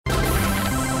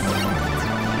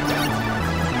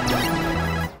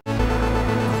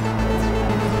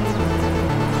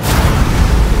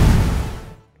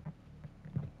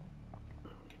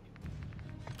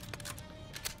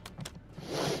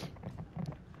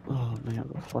Oh man, I've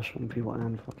got to flash on people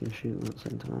and fucking shoot them at the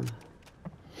same time.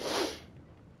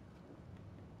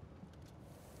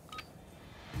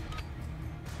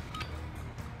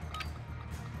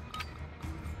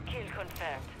 Kill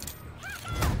confirmed.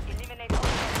 Eliminate all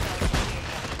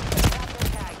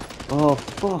hostiles. Oh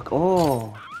fuck!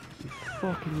 Oh, you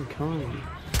fucking cunt!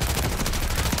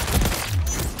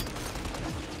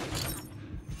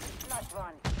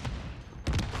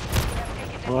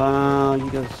 Wow, you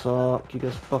guys suck. You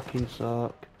guys fucking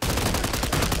suck.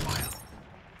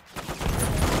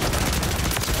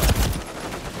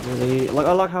 Really? Like,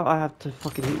 I like how I have to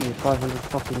fucking hit you with 500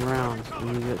 fucking rounds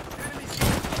and you get...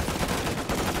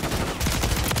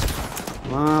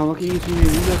 Wow, look at you two. You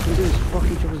guys can do this. Fuck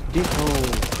each other's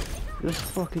dickhole. You're just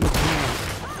fucking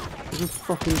cunt. You're just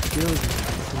fucking skills.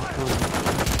 Fucking cunt.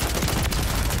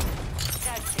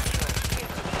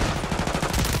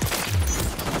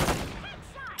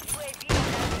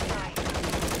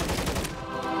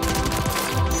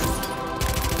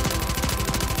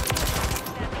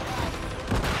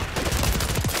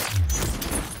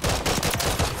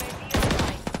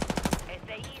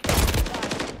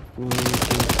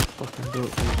 Fucking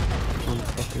built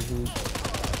motherfuckers.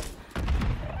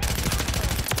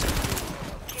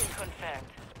 Kill confirmed.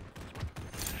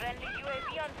 Friendly UAV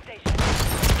on station.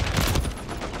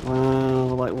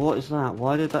 Wow, like what is that?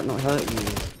 Why did that not hurt you?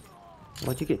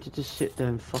 Why'd you get to just sit there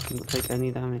and fucking not take any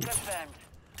damage? Confirmed.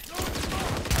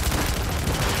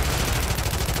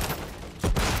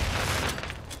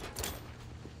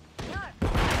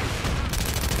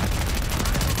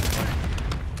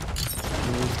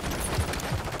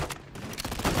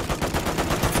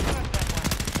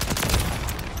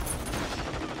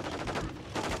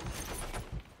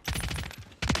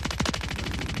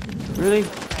 Really?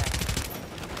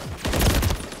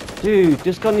 Dude,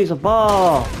 this gun needs a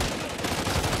bar!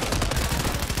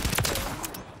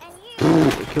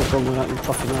 Kill someone without me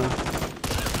fucking know.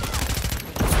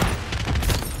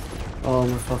 Oh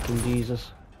my fucking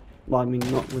Jesus. Well, I mean,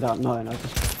 not without knowing, I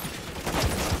just...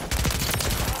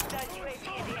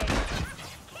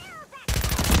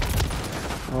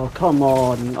 Oh, come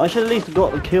on. I should at least have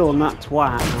got the kill on that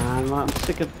twat, man. Like, I'm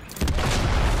sick of...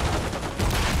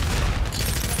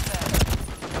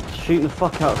 shooting the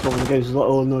fuck out of someone and goes like,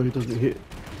 oh no, it doesn't hit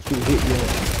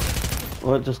yet.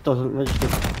 Or it just doesn't register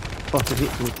fucking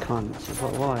hits with cunts. It's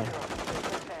like, why?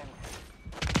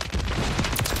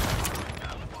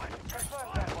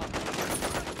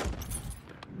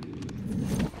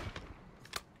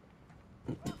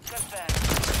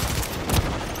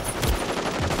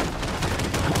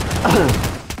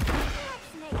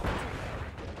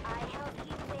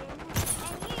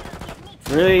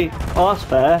 Really? Oh, that's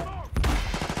fair.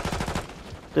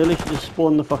 They literally just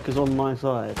spawn the fuckers on my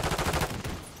side.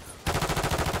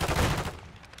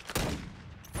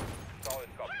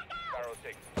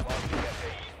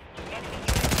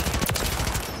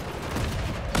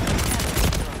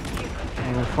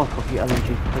 Oh, fuck off, you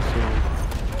LNG pussy.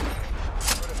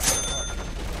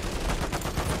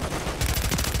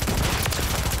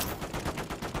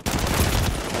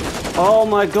 Oh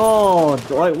my god!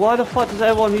 Like, why the fuck does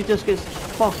everyone who just gets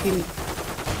fucking...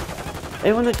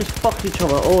 Everyone that just fucked each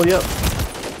other, oh yep.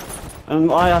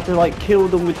 And I have to like kill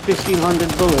them with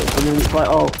 1500 bullets and then it's like,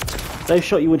 oh, they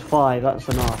shot you with 5, that's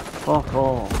enough. Fuck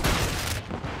off.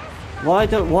 Why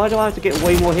do I have to get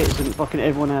way more hits than fucking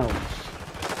everyone else?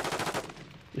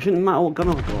 It shouldn't matter what gun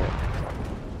I've got.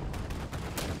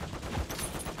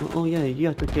 Oh yeah, you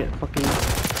have to get fucking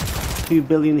 2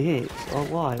 billion hits. Oh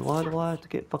why? Why do I have to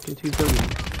get fucking 2 billion?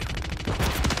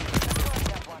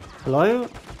 Hello?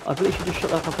 I've literally just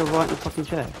shot that fucker right in the fucking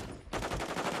chest.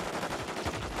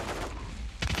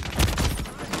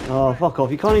 Oh, fuck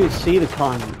off. You can't even see the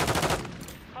cunt.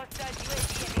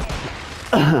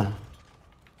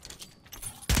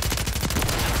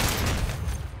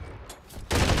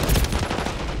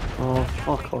 Oh,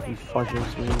 fuck off, you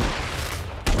fudges, man.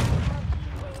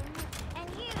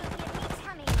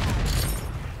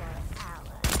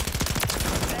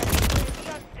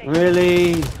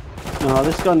 Really? No,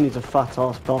 this gun needs a fat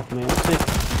ass buff, mate. I'm sick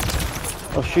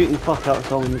of shooting the fuck out of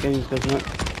someone in the game's doesn't it?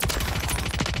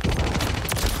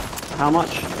 How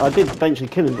much? I did eventually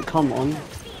kill him, but come on.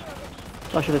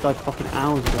 I should have died fucking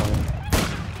hours ago.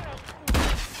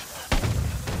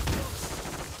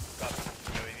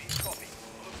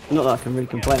 Not that I can really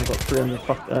complain, I've got 300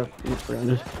 not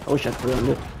 300. I wish I had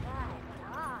 300.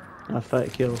 I have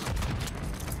 30 kills.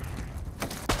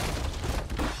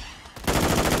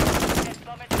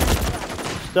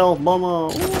 Stealth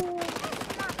bomber! Ooh.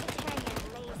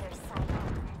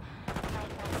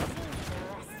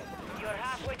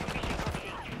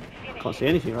 Can't see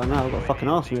anything right now. I've got a fucking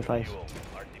arse in my face.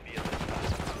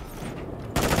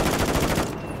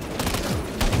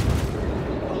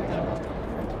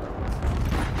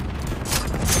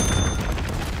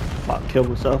 Fuck, killed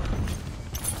myself.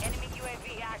 Enemy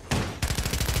UAV active.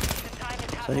 The time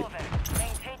is half Safe. over.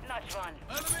 Maintain notch run.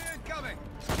 Enemy incoming!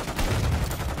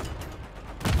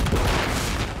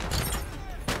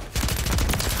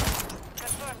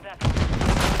 Confirm that.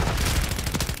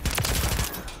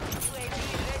 UAV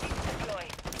is ready to deploy.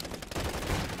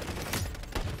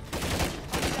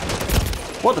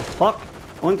 What the fuck?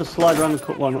 I wanted to slide around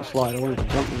the well, not slide, I wanted to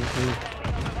jump in the thing.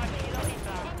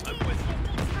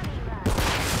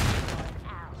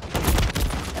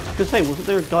 I was gonna say, wasn't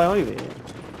there a guy over here?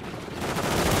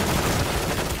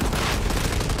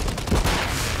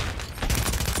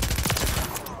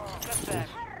 Confirm.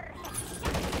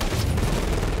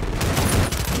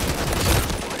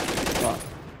 Fuck.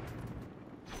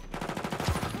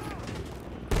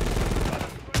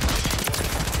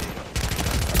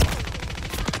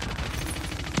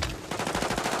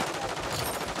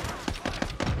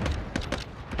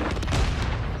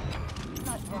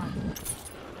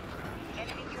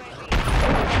 Enemy UAV.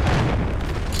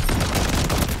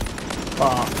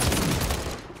 Fuck.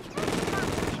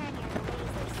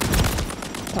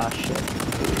 Ah shit.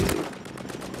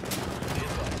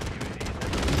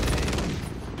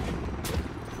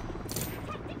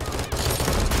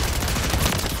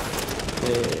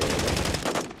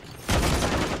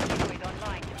 Deployed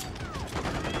online.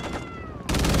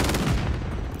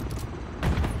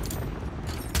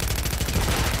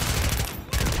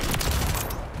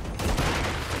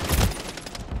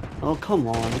 Oh come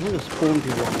on, I'm gonna spawn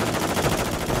people on there.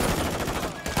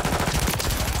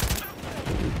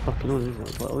 Fucking on, isn't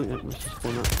it? But I think that must have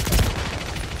spawned that.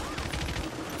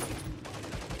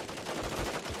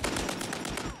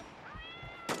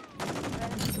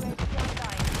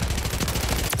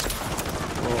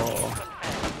 Oh.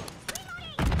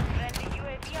 Friendly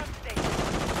UAV on station.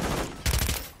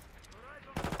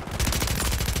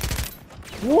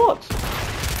 What?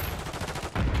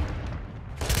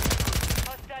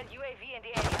 Hostile UAV in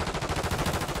the area.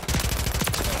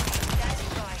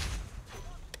 Standing by.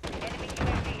 Enemy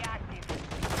UAV active.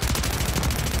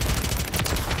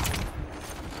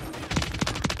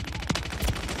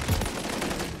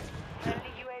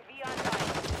 Friendly UAV online.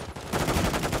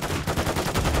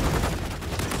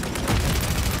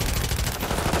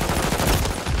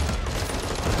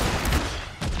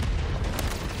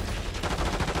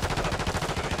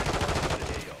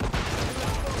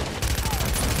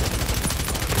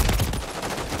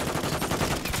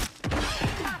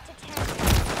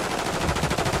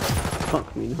 Fuck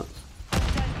me nuts.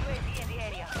 Hostile UAV in the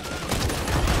area.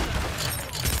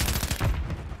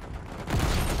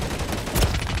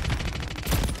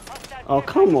 Hostile Oh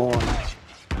come on.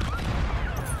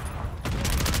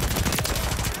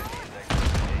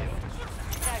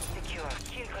 Tag secure.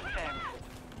 Kill confirmed.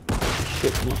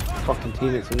 Shit, my fucking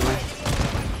teammates in there.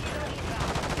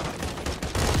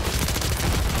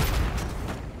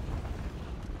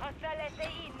 Hostile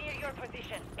SAE near your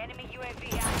position. Enemy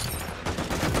UAV active.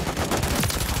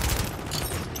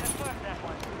 Confirm that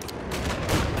one.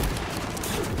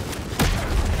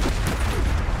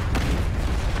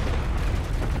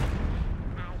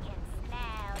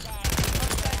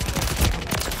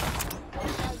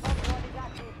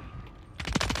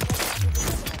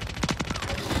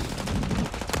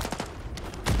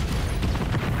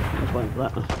 Just waiting for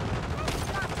that.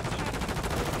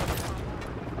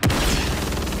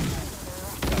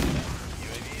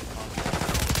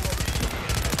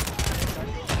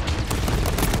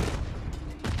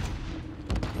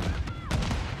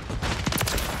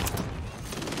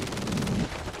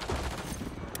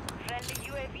 Friendly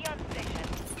UAV on station.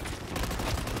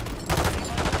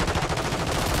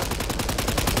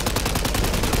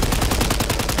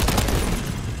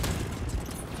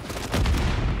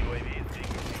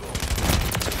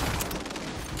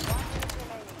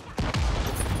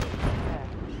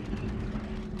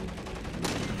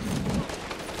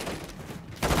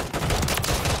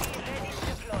 Ready to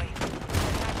deploy.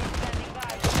 Attack standing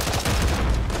by.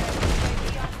 Friendly UAV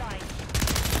online.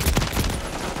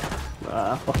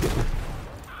 Ah, fuck it.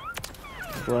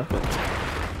 It's worth it.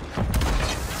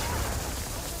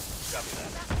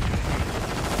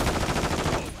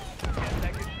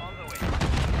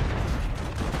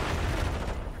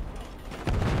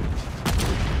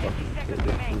 Seconds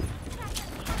remain.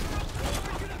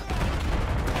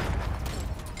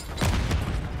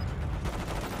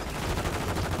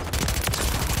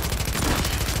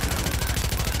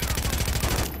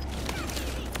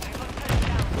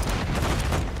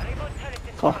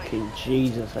 Fucking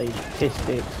Jesus, these piss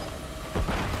sticks.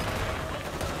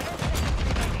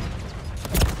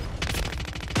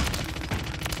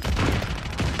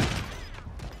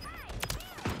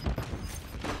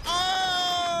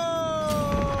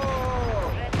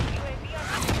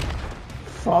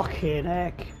 Fucking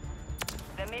heck.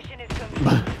 The mission is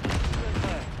complete. Good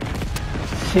work.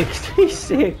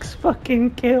 66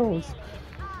 fucking kills.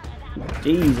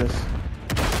 Jesus.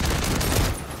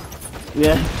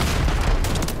 Yeah.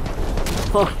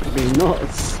 Fuck me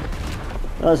nuts.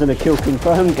 That was in a kill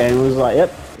confirmed game. I was like,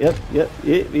 yep, you're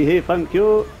here, thank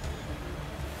you.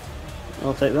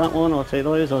 I'll take that one, I'll take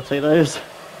those, I'll take those.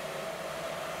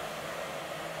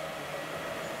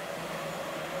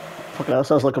 Fuck, that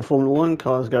sounds like a Formula 1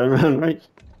 car's going around, right?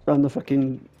 Around the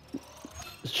fucking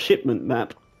shipment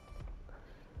map.